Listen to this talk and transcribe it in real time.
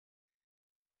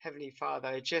Heavenly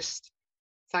Father, just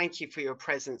thank you for your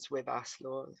presence with us,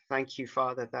 Lord. Thank you,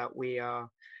 Father, that we are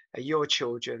your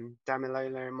children,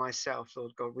 Damilola and myself,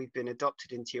 Lord God. We've been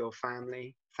adopted into your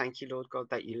family. Thank you, Lord God,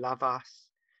 that you love us.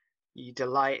 You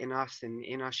delight in us, and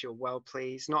in us you're well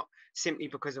pleased, not simply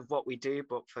because of what we do,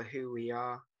 but for who we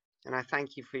are. And I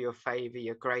thank you for your favor,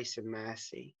 your grace and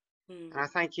mercy. And I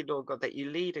Mm. thank you, Lord God, that you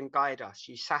lead and guide us.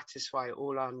 You satisfy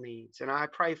all our needs. And I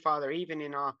pray, Father, even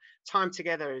in our time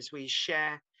together as we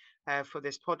share for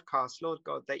this podcast, Lord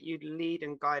God, that you lead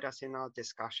and guide us in our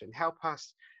discussion. Help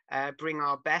us bring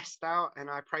our best out. And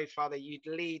I pray, Father, you'd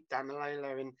lead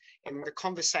Damilola in the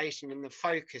conversation, in the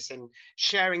focus, and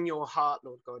sharing your heart,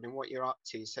 Lord God, and what you're up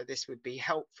to. So this would be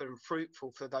helpful and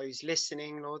fruitful for those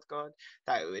listening, Lord God,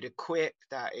 that it would equip,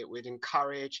 that it would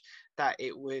encourage, that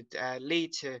it would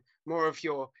lead to more of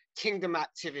your kingdom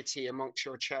activity amongst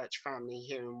your church family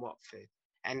here in Watford.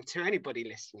 And to anybody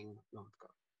listening, Lord God,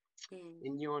 Mm.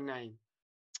 in your name,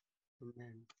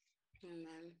 amen.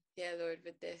 Amen. Yeah, Lord,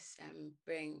 with this,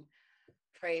 bring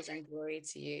praise and glory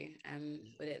to you.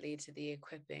 Would it lead to the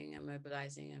equipping and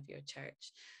mobilizing of your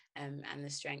church, and the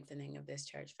strengthening of this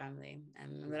church family?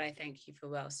 Lord, I thank you for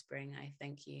Wellspring. I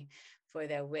thank you for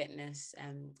their witness,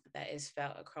 that is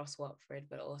felt across Watford,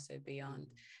 but also beyond.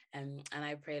 And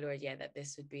I pray, Lord, yeah, that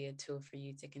this would be a tool for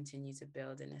you to continue to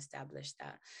build and establish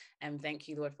that. And thank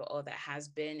you, Lord, for all that has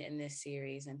been in this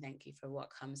series, and thank you for what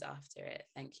comes after it.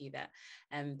 Thank you that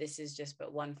this is just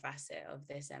but one facet of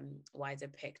this wider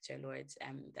picture, Lord,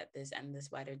 that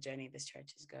this wider journey this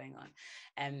church is going on.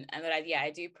 And Lord,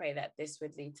 I do pray that this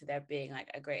would lead to there being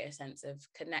like a greater sense of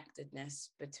connectedness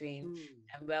between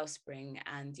Wellspring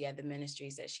and the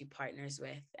ministries that she partners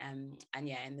with, and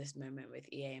in this moment with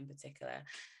EA in particular.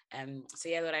 So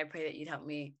Lord, I pray that you'd help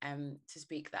me to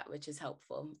speak that which is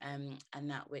helpful, and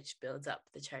that which builds up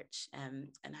the church, and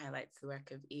highlights the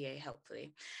work of EA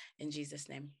helpfully. In Jesus'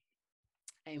 name,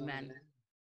 amen. Amen.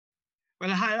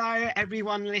 Well, hello,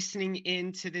 everyone listening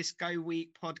in to this Go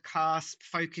Week podcast,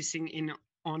 focusing in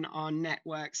on our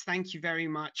networks. Thank you very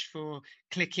much for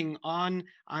clicking on.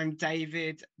 I'm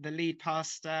David, the lead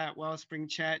pastor at Wellspring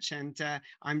Church, and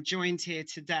I'm joined here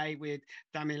today with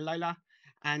Damilola,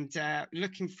 and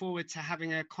looking forward to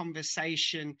having a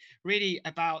conversation really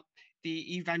about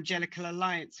the Evangelical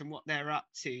Alliance and what they're up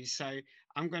to. So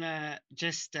I'm going to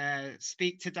just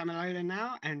speak to Damilola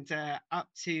now, and up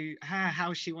to her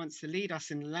how she wants to lead us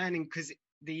in learning, because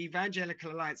the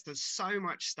Evangelical Alliance does so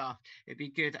much stuff. It'd be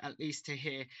good at least to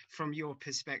hear from your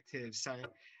perspective. So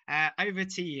over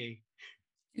to you.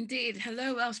 Indeed.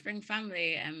 Hello, Wellspring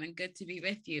family, and good to be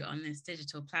with you on this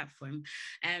digital platform.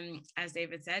 As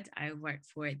David said, I work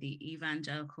for the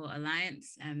Evangelical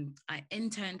Alliance. I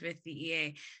interned with the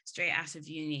EA straight out of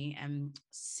uni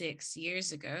 6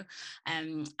 years ago,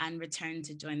 and returned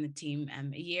to join the team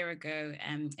a year ago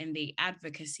in the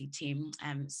advocacy team.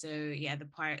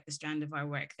 The strand of our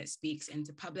work that speaks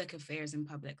into public affairs and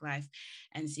public life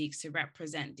and seeks to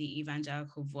represent the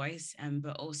evangelical voice,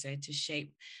 but also to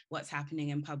shape what's happening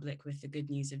in public with the good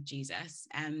news of Jesus.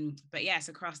 But yes,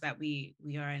 across that, we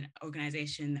are an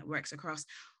organization that works across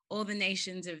all the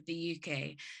nations of the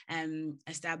UK,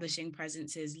 establishing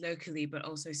presences locally, but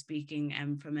also speaking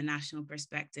from a national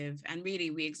perspective. And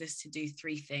really, we exist to do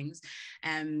three things: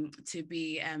 to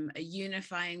be a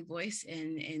unifying voice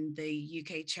in the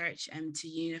UK church, and to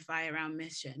unify around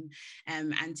mission,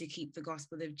 and to keep the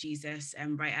gospel of Jesus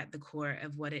right at the core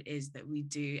of what it is that we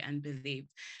do and believe.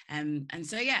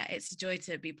 It's a joy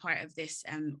to be part of this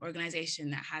organization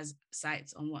that has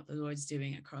sights on what the Lord's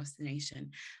doing across the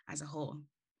nation as a whole.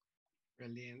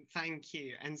 Brilliant, thank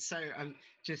you. And so,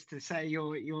 just to say,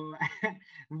 your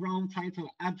role title,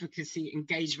 advocacy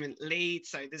engagement lead.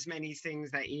 So there's many things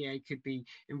that EA could be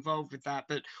involved with that.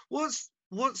 But what's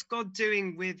God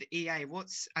doing with EA?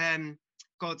 What's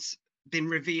God's been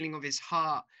revealing of His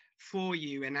heart for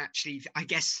you, and actually, I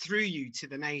guess, through you to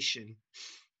the nation?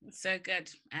 So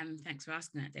good. Thanks for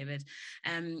asking that, David.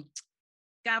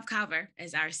 Gav Calver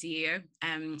is our CEO,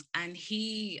 and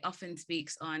he often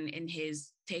speaks on, in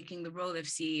his taking the role of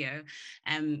CEO,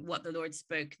 what the Lord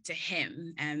spoke to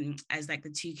him as like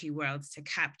the two key words to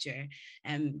capture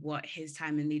what his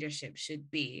time in leadership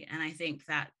should be. And I think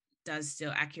that does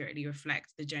still accurately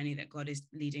reflect the journey that God is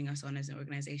leading us on as an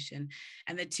organization.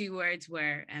 And the two words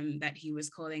were that he was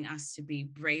calling us to be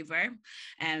braver,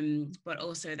 but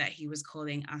also that he was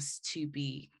calling us to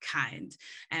be kind.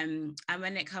 And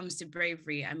when it comes to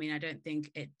bravery, I mean, I don't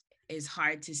think it is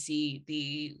hard to see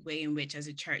the way in which as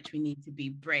a church we need to be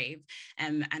brave,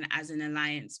 and as an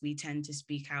alliance we tend to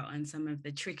speak out on some of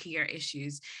the trickier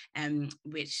issues,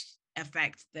 which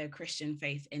affect the Christian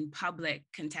faith in public,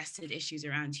 contested issues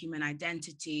around human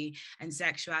identity and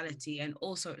sexuality and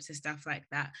all sorts of stuff like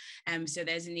that. So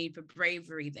there's a need for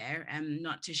bravery there,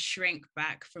 not to shrink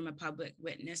back from a public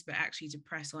witness, but actually to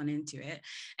press on into it,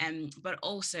 but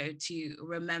also to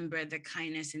remember the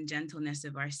kindness and gentleness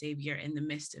of our Savior in the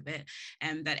midst of it,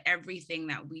 and that everything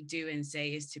that we do and say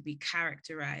is to be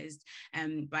characterized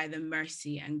by the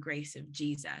mercy and grace of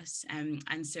Jesus.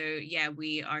 And so, yeah,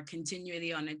 we are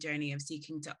continually on a journey of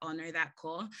seeking to honor that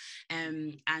call,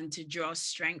 and to draw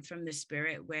strength from the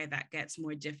Spirit where that gets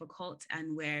more difficult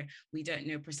and where we don't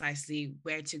know precisely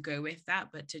where to go with that,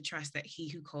 but to trust that He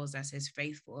who calls us is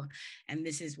faithful. And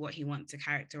this is what He wants to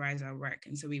characterize our work.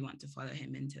 And so we want to follow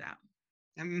Him into that.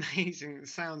 Amazing. It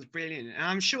sounds brilliant. And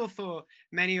I'm sure for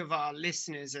many of our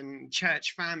listeners and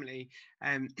church family,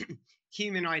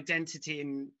 human identity,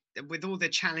 and with all the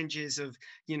challenges of,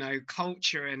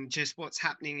 culture and just what's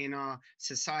happening in our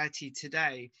society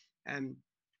today,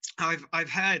 I've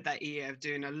heard that you are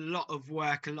doing a lot of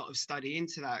work, a lot of study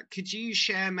into that. Could you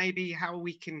share maybe how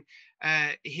we can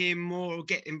hear more or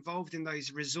get involved in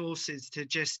those resources to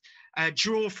just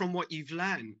draw from what you've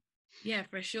learned? Yeah,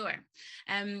 for sure.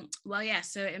 Well, yeah,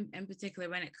 so in particular,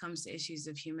 when it comes to issues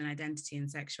of human identity and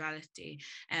sexuality,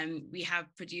 we have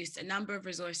produced a number of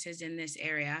resources in this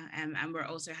area, and we're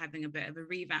also having a bit of a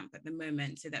revamp at the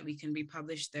moment so that we can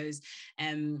republish those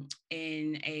in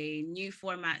a new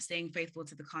format, staying faithful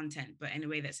to the content, but in a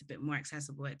way that's a bit more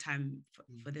accessible at time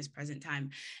for this present time.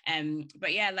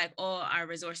 But yeah, like all our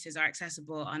resources are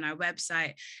accessible on our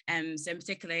website. So in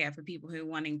particular, for people who are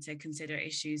wanting to consider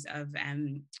issues of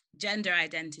gender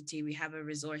identity, we have a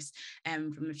resource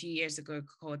from a few years ago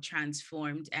called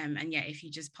Transformed. And yeah, if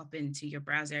you just pop into your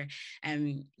browser,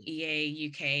 EA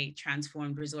UK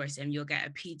Transformed resource, and you'll get a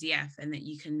PDF, and that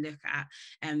you can look at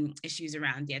issues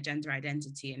around gender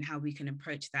identity and how we can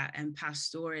approach that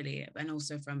pastorally, and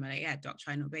also from a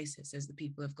doctrinal basis as the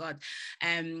people of God.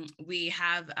 We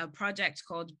have a project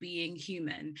called Being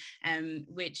Human,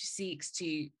 which seeks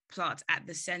to plot at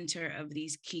the center of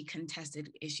these key contested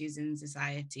issues in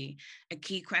society. A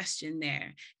key question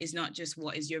there is not just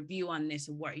what is your view on this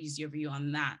or what is your view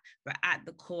on that, but at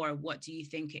the core, what do you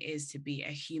think it is to be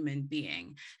a human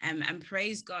being? And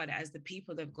praise God, as the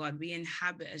people of God, we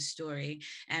inhabit a story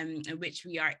in which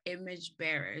we are image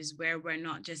bearers, where we're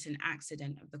not just an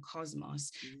accident of the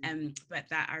cosmos, but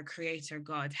that our Creator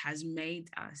God has made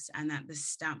us, and that the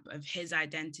stamp of His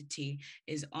identity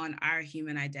is on our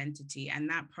human identity. And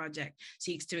that project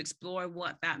seeks to explore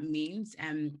what that means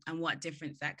and what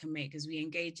difference that can make as we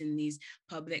engage in these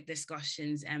public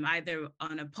discussions, either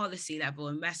on a policy level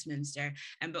in Westminster,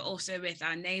 but also with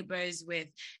our neighbours, with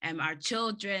our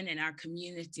children in our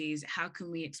communities. How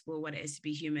can we explore what it is to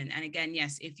be human? And again,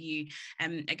 yes, if you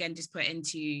again just put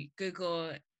into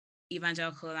Google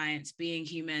Evangelical Alliance Being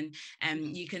Human,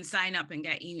 you can sign up and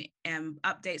get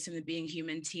updates from the Being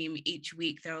Human team. Each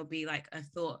week there will be like a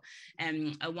thought,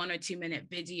 a 1 or 2 minute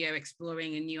video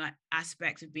exploring a new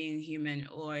aspect of being human,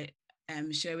 or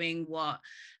showing what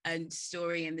a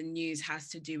story in the news has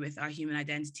to do with our human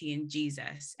identity in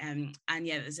Jesus. And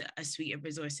yeah, there's a suite of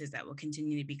resources that will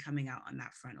continually be coming out on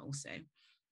that front also.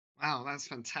 Wow, that's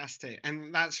fantastic.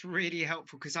 And that's really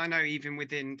helpful, because I know even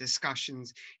within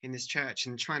discussions in this church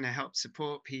and trying to help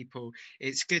support people,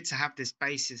 it's good to have this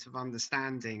basis of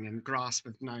understanding and grasp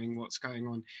of knowing what's going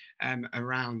on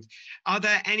around. Are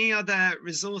there any other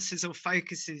resources or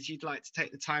focuses you'd like to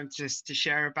take the time just to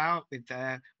share about with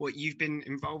what you've been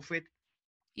involved with?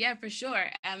 Yeah, for sure.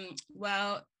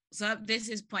 Well, so this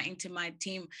is pointing to my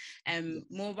team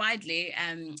more widely.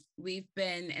 We've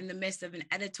been in the midst of an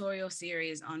editorial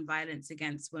series on violence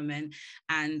against women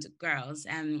and girls.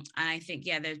 And I think,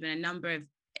 there's been a number of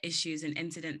issues and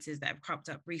incidences that have cropped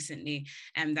up recently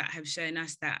that have shown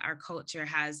us that our culture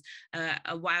has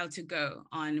a while to go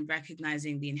on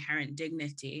recognizing the inherent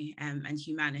dignity and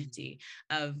humanity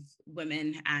of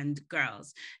women and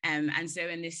girls. And so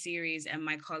in this series,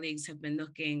 my colleagues have been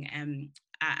looking and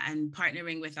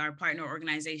partnering with our partner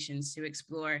organizations to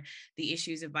explore the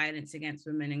issues of violence against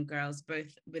women and girls,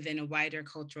 both within a wider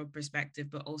cultural perspective,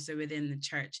 but also within the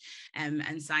church, and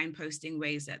signposting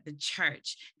ways that the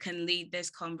church can lead this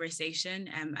conversation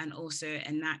and also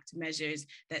enact measures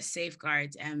that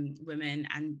safeguard women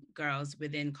and girls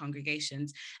within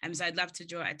congregations. So I'd love to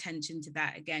draw attention to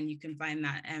that. Again, you can find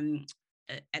that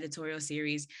editorial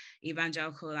series,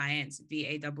 Evangelical Alliance,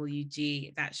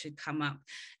 VAWG, that should come up.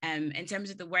 In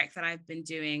terms of the work that I've been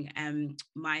doing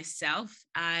myself,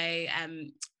 I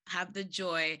have the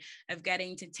joy of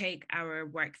getting to take our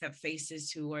work that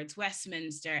faces towards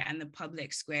Westminster and the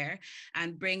public square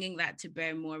and bringing that to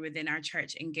bear more within our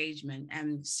church engagement.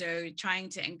 So trying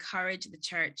to encourage the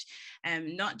church,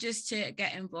 not just to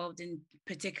get involved in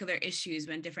particular issues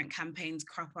when different campaigns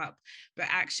crop up, but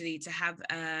actually to have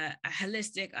a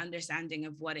holistic understanding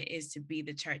of what it is to be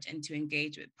the church and to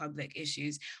engage with public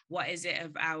issues. What is it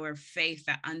of our faith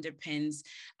that underpins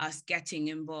us getting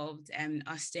involved and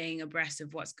us staying abreast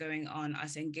of what's going on,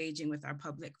 us engaging with our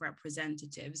public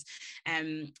representatives.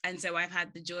 And so I've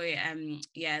had the joy,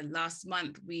 last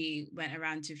month we went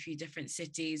around to a few different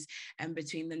cities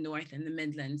between the North and the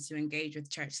Midlands to engage with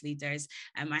church leaders.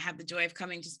 I have the joy of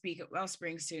coming to speak at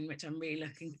Wellspring soon, which I'm really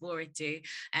looking forward to.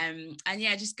 And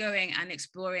yeah, just going and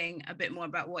exploring a bit more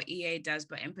about what EA does,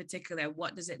 but in particular,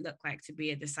 what does it look like to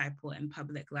be a disciple in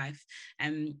public life?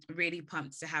 Really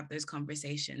pumped to have those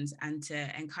conversations and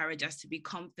to encourage us to be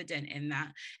confident in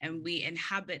that. And we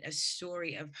inhabit a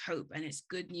story of hope, and it's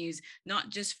good news, not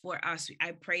just for us.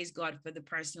 I praise God for the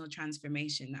personal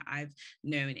transformation that I've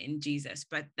known in Jesus,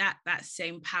 but that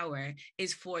same power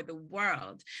is for the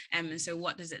world. And so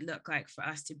what does it look like for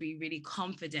us to be really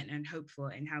confident and hopeful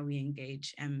in how we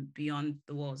engage beyond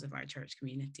the walls of our church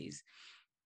communities?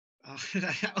 Oh,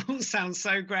 that all sounds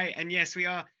so great. And yes, we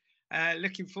are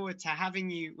looking forward to having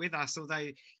you with us, although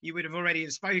you would have already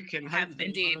have spoken.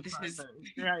 Indeed, this is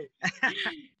great.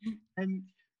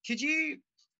 Could you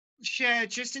share,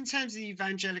 just in terms of the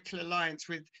Evangelical Alliance,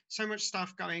 with so much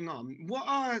stuff going on, what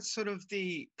are sort of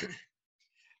the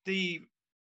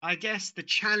I guess the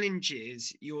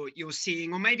challenges you're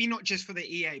seeing, or maybe not just for the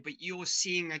EA, but you're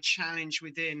seeing a challenge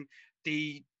within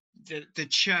the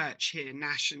church here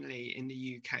nationally in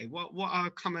the UK? What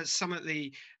are some of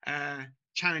the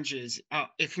challenges?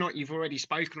 If not, you've already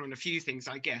spoken on a few things,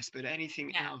 I guess, but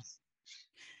anything else?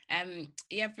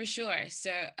 Yeah, for sure.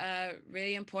 So a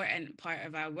really important part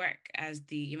of our work as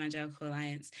the Evangelical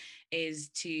Alliance is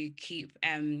to keep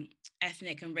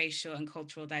ethnic and racial and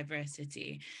cultural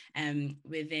diversity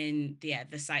within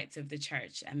the sites of the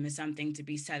church, and as something to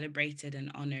be celebrated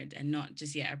and honored, and not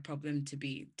just yet a problem to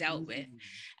be dealt with.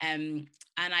 And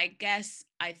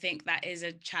I think that is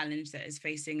a challenge that is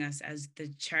facing us as the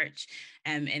church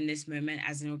in this moment,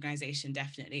 as an organization,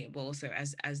 definitely, but also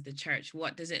as the church.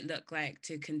 What does it look like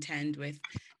to contend with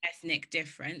ethnic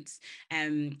difference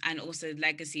and also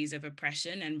legacies of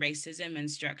oppression and racism and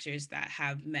structures that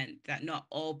have meant that not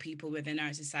all people within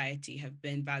our society have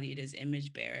been valued as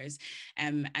image bearers,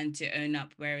 and to own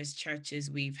up, whereas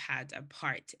churches, we've had a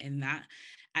part in that,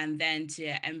 and then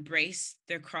to embrace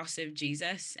the cross of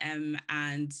Jesus and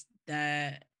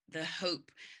the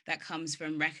hope that comes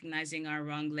from recognizing our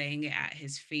wrong, laying it at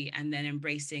his feet, and then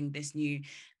embracing this new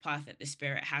path that the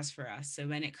Spirit has for us. So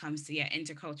when it comes to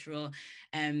intercultural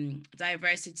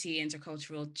diversity,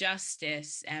 intercultural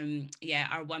justice,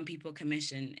 our One People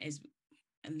Commission is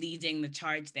leading the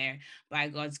charge there by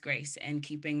God's grace and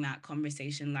keeping that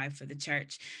conversation live for the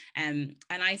church. And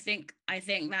I think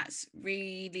that's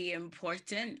really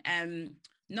important,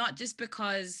 not just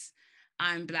because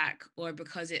I'm Black or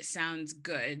because it sounds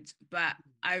good, but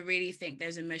I really think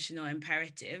there's a missional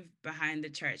imperative behind the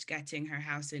church getting her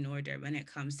house in order when it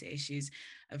comes to issues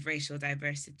of racial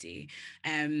diversity.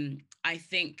 I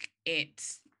think it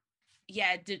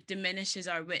diminishes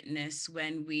our witness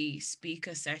when we speak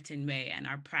a certain way, and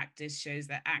our practice shows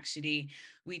that actually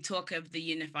we talk of the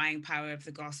unifying power of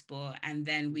the gospel, and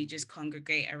then we just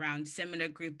congregate around similar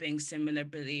groupings, similar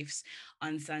beliefs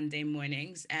on Sunday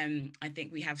mornings. I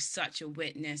think we have such a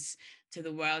witness to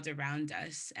the world around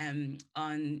us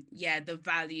on the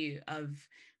value of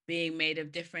being made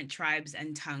of different tribes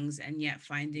and tongues, and yet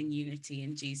finding unity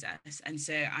in Jesus. And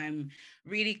so I'm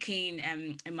really keen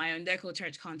in my own local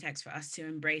church context for us to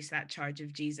embrace that charge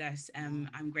of Jesus.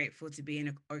 I'm grateful to be in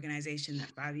an organization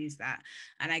that values that.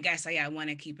 And I guess I want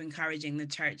to keep encouraging the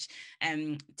church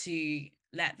to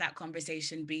let that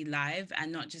conversation be live,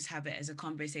 and not just have it as a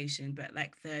conversation, but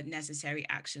like the necessary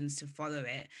actions to follow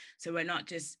it. So we're not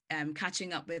just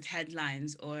catching up with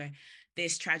headlines or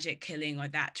this tragic killing or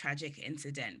that tragic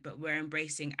incident, but we're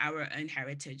embracing our own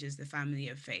heritage as the family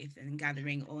of faith and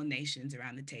gathering all nations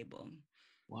around the table.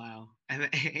 Wow,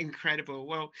 incredible.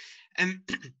 Well,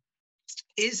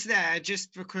 is there,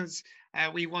 just because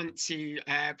we want to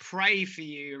pray for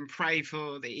you and pray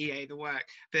for the EA, the work,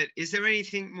 but is there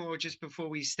anything more just before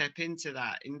we step into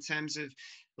that, in terms of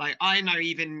Like I know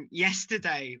even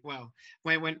yesterday, well,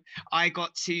 when I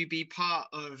got to be part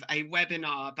of a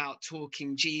webinar about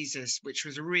talking Jesus, which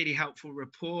was a really helpful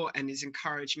report and has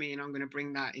encouraged me, and I'm going to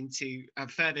bring that into a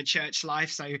further church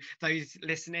life. So those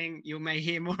listening, you may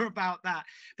hear more about that.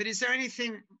 But is there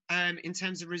anything in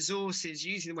terms of resources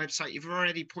using the website? You've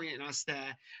already pointed us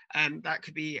there. That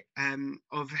could be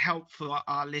of help for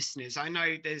our listeners. I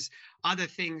know there's other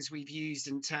things we've used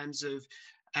in terms of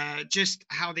just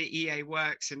how the EA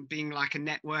works and being like a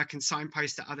network and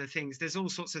signpost to other things. There's all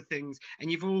sorts of things, and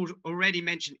you've all already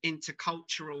mentioned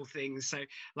intercultural things, so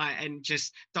like, and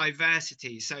just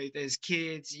diversity. So there's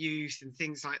kids, youth, and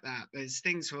things like that. There's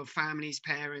things for families,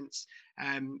 parents,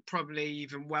 probably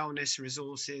even wellness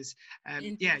resources.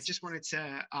 Yeah, just wanted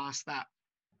to ask that.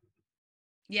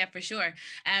 Yeah, for sure.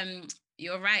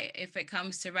 You're right. If it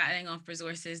comes to rattling off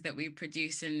resources that we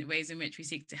produce and ways in which we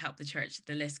seek to help the church,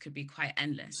 the list could be quite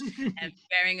endless.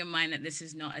 Bearing in mind that this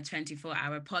is not a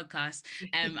 24-hour podcast,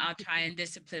 I'll try and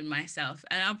discipline myself.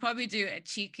 And I'll probably do a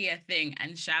cheekier thing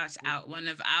and shout out one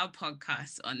of our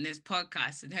podcasts on this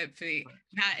podcast. And hopefully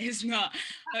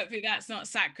that's not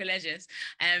sacrilegious.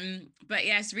 But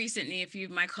yes, recently, a few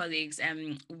of my colleagues,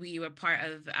 we were part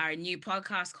of our new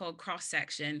podcast called Cross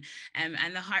Section.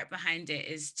 And the heart behind it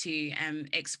is to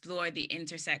explore the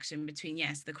intersection between,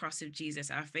 yes, the cross of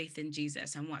Jesus, our faith in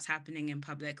Jesus, and what's happening in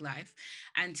public life,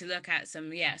 and to look at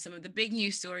some of the big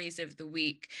news stories of the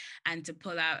week, and to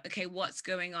pull out, okay, what's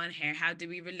going on here? How do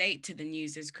we relate to the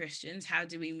news as Christians? How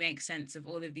do we make sense of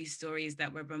all of these stories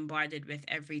that we're bombarded with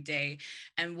every day?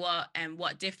 And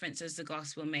what difference does the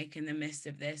gospel make in the midst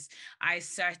of this? I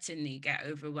certainly get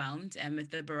overwhelmed with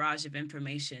the barrage of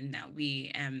information that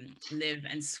we live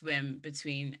and swim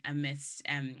between amidst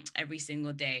every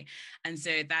single day. And so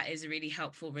that is a really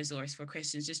helpful resource for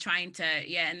Christians, just trying to,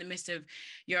 in the midst of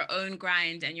your own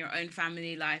grind and your own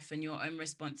family life and your own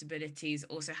responsibilities,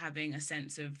 also having a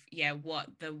sense of, what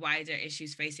the wider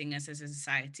issues facing us as a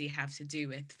society have to do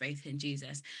with faith in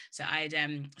Jesus. So I'd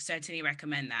certainly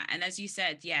recommend that. And as you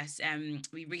said, yes,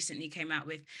 we recently came out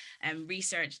with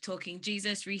research, Talking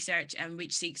Jesus research,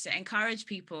 which seeks to encourage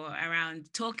people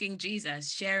around talking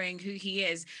Jesus, sharing who he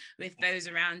is with those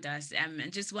around us.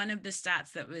 And just one of the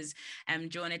stats that was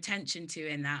drawn attention to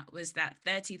in that was that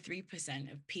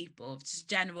 33% of people, just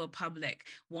general public,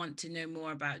 want to know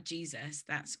more about Jesus.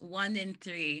 That's 1 in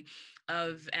 3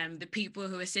 of the people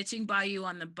who are sitting by you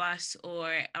on the bus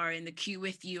or are in the queue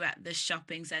with you at the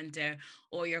shopping center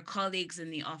or your colleagues in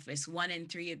the office. 1 in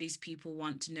 3 of these people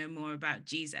want to know more about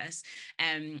Jesus.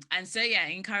 And so,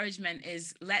 encouragement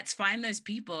is, let's find those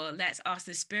people. Let's ask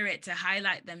the Spirit to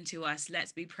highlight them to us.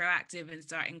 Let's be proactive in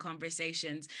starting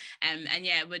conversations. And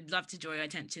would love to draw your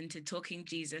attention to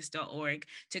talkingjesus.org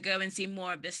to go and see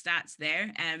more of the stats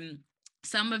there.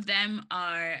 Some of them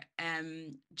are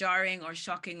jarring or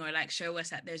shocking, or like show us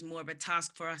that there's more of a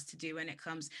task for us to do when it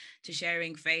comes to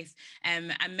sharing faith.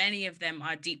 And many of them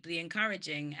are deeply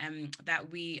encouraging,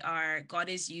 that God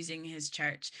is using his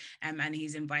church, and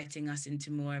he's inviting us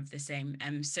into more of the same.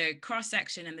 So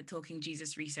cross-section and the Talking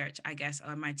Jesus research, I guess,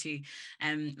 are my two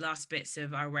last bits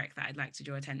of our work that I'd like to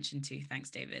draw attention to.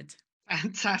 Thanks, David.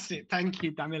 Fantastic. Thank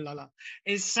you, Damilola.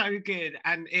 It's so good.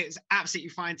 And it's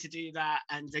absolutely fine to do that.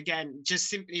 And again, just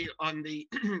simply on the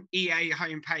EA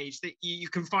homepage that you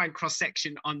can find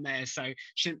cross-section on there. So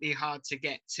shouldn't be hard to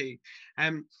get to.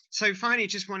 So finally,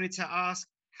 just wanted to ask,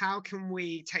 how can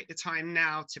we take the time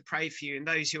now to pray for you and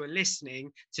those who are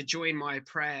listening to join my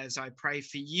prayers? I pray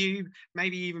for you,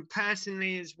 maybe even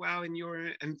personally as well in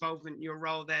your involvement, your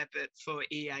role there, but for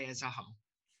EA as a whole.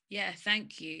 Yeah,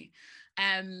 thank you.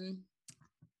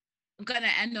 I'm going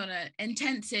to end on an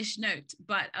intense-ish note,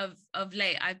 but of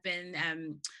late, I've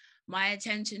been, my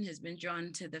attention has been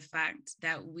drawn to the fact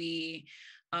that we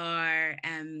are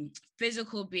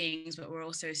physical beings, but we're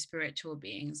also spiritual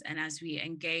beings. And as we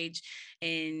engage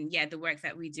in, the work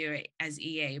that we do as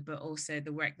EA, but also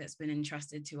the work that's been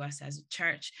entrusted to us as a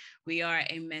church, we are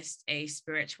amidst a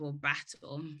spiritual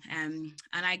battle. And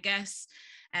I guess,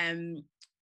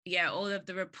 all of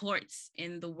the reports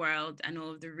in the world and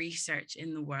all of the research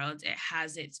in the world, it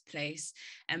has its place.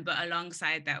 But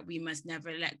alongside that, we must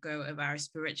never let go of our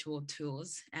spiritual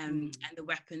tools and the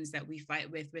weapons that we fight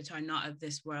with, which are not of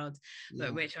this world,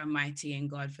 but which are mighty in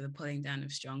God for the pulling down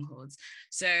of strongholds.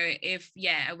 So if,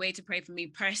 a way to pray for me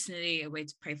personally, a way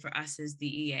to pray for us as the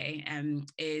EA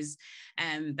is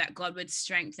that God would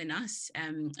strengthen us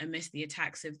amidst the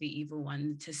attacks of the evil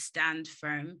one, to stand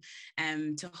firm,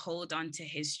 to hold on to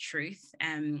his truth.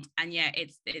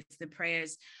 It's the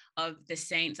prayers of the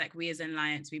saints, like we as an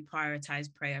alliance, we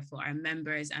prioritize prayer for our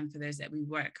members and for those that we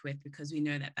work with, because we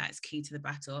know that that's key to the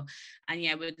battle. And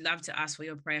yeah, we'd love to ask for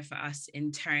your prayer for us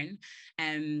in turn,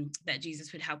 that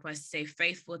Jesus would help us stay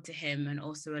faithful to him and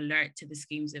also alert to the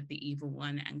schemes of the evil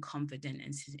one and confident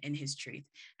in his truth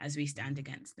as we stand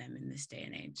against them in this day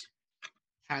and age.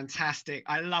 Fantastic.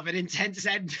 I love an intense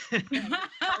end.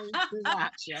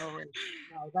 That, shall we?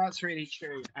 No, that's really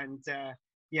true. And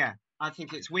yeah, I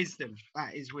think it's wisdom.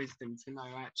 That is wisdom to know,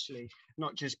 actually,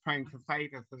 not just praying for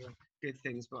favor for the good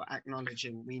things, but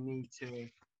acknowledging we need to.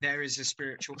 There is a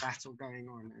spiritual battle going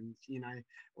on. And, you know,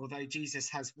 although Jesus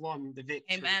has won the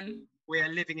victory, Amen. We are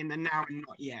living in the now and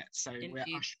not yet. So Indeed. We're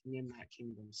ushering in that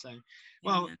kingdom. So,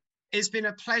 well, Amen. It's been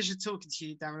a pleasure talking to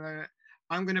you, Damilola.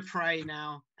 I'm going to pray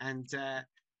now, and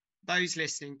those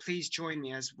listening, please join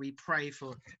me as we pray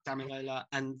for Damilola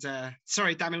and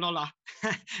Damilola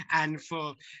and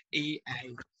for EA.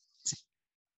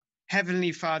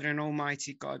 Heavenly Father and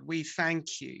Almighty God, we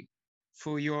thank you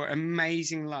for your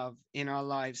amazing love in our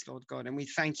lives, Lord God. And we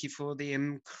thank you for the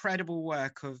incredible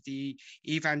work of the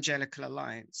Evangelical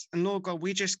Alliance. And Lord God,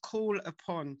 we just call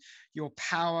upon your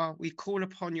power. We call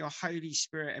upon your Holy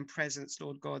Spirit and presence,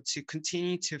 Lord God, to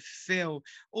continue to fill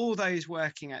all those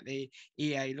working at the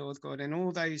EA, Lord God, and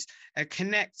all those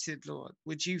connected, Lord.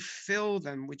 Would you fill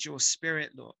them with your Spirit,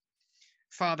 Lord?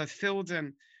 Father, fill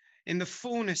them in the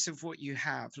fullness of what you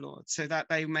have, Lord, so that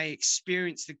they may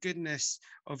experience the goodness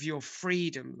of your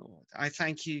freedom, Lord. I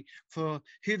thank you for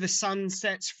who the Son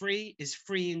sets free is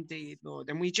free indeed, Lord.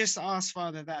 And we just ask,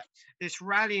 Father, that this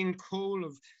rallying call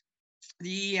of the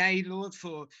EA, Lord,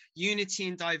 for unity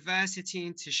and diversity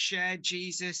and to share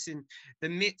Jesus in the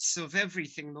midst of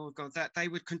everything, Lord God, that they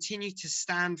would continue to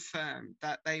stand firm,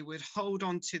 that they would hold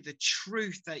on to the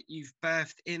truth that you've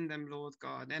birthed in them, Lord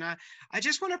God. And I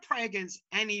just want to pray against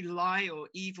any lie or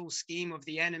evil scheme of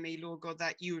the enemy, Lord God,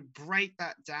 that you would break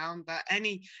that down, that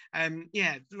any,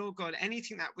 Lord God,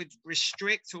 anything that would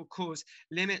restrict or cause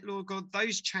limit, Lord God,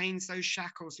 those chains, those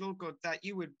shackles, Lord God, that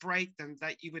you would break them,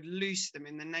 that you would loose them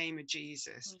in the name of Jesus.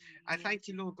 I thank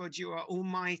you, Lord God, you are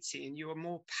almighty and you are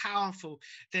more powerful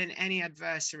than any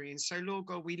adversary. And so, Lord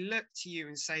God, we look to you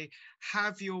and say,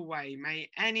 have your way. May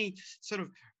any sort of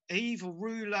evil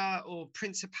ruler or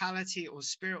principality or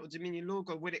spirit or dominion, Lord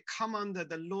God, would it come under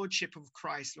the lordship of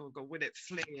Christ, Lord God, would it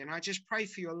flee? And I just pray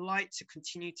for your light to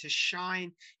continue to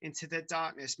shine into the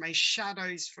darkness. May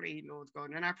shadows flee, Lord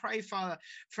God. And I pray, Father,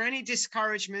 for any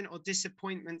discouragement or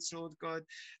disappointments, Lord God,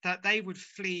 that they would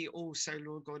flee also,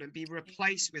 Lord God, and be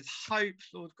replaced with hope,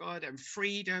 Lord God, and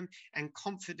freedom and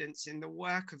confidence in the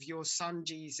work of your Son,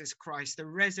 Jesus Christ, the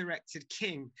resurrected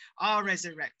King, our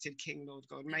resurrected King, Lord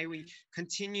God. May we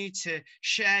continue to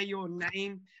share your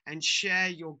name and share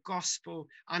your gospel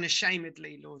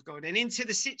unashamedly, Lord God. And into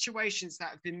the situations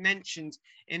that have been mentioned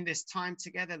in this time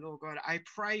together, Lord God, I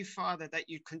pray, Father, that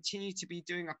you continue to be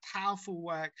doing a powerful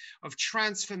work of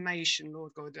transformation,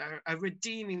 Lord God, a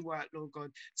redeeming work, Lord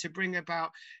God, to bring about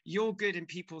your good in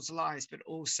people's lives, but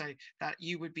also that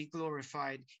you would be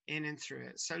glorified in and through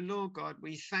it. So, Lord God,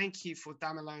 we thank you for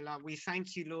Damilola. We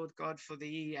thank you, Lord God, for the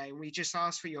EA. And we just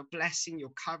ask for your blessing,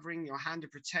 your covering, your hand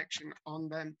of protection on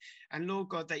them. And Lord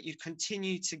God, that you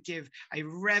continue to give a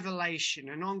revelation,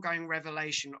 an ongoing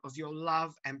revelation of your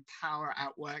love and power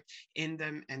at work in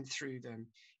them and through them.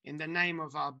 In the name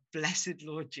of our blessed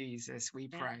Lord Jesus, we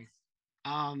pray.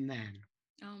 Amen.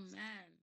 Amen.